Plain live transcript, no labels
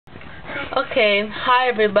Okay, hi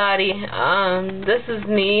everybody. This is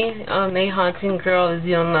me, a haunting girl, as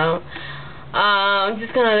you'll know. I'm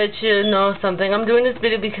just gonna let you know something. I'm doing this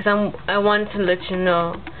video because I want to let you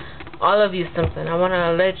know, all of you, something. I want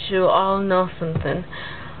to let you all know something.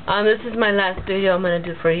 This is my last video I'm gonna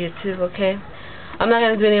do for YouTube. Okay, I'm not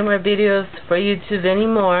gonna do any more videos for YouTube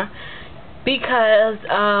anymore because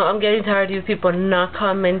I'm getting tired of you people not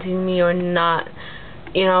commenting me or not,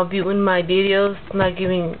 viewing my videos, not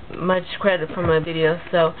giving much credit for my videos.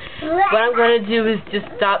 So what I'm going to do is just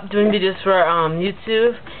stop doing videos for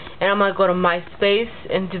YouTube, and I'm going to go to MySpace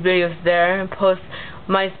and do videos there and post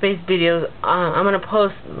MySpace videos. I'm going to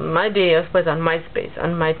post my videos but on MySpace,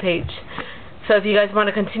 on my page. So if you guys want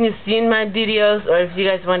to continue seeing my videos, or if you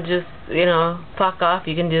guys want to just, fuck off,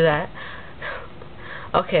 you can do that.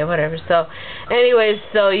 Okay, whatever. So anyways,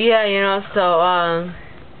 so yeah,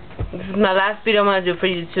 this is my last video I'm gonna do for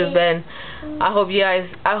YouTube, and I hope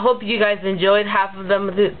you guys enjoyed half of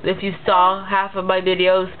them. If you saw half of my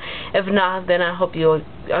videos, if not, then I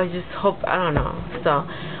just hope, I don't know. So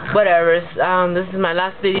whatever. This is my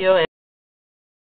last video.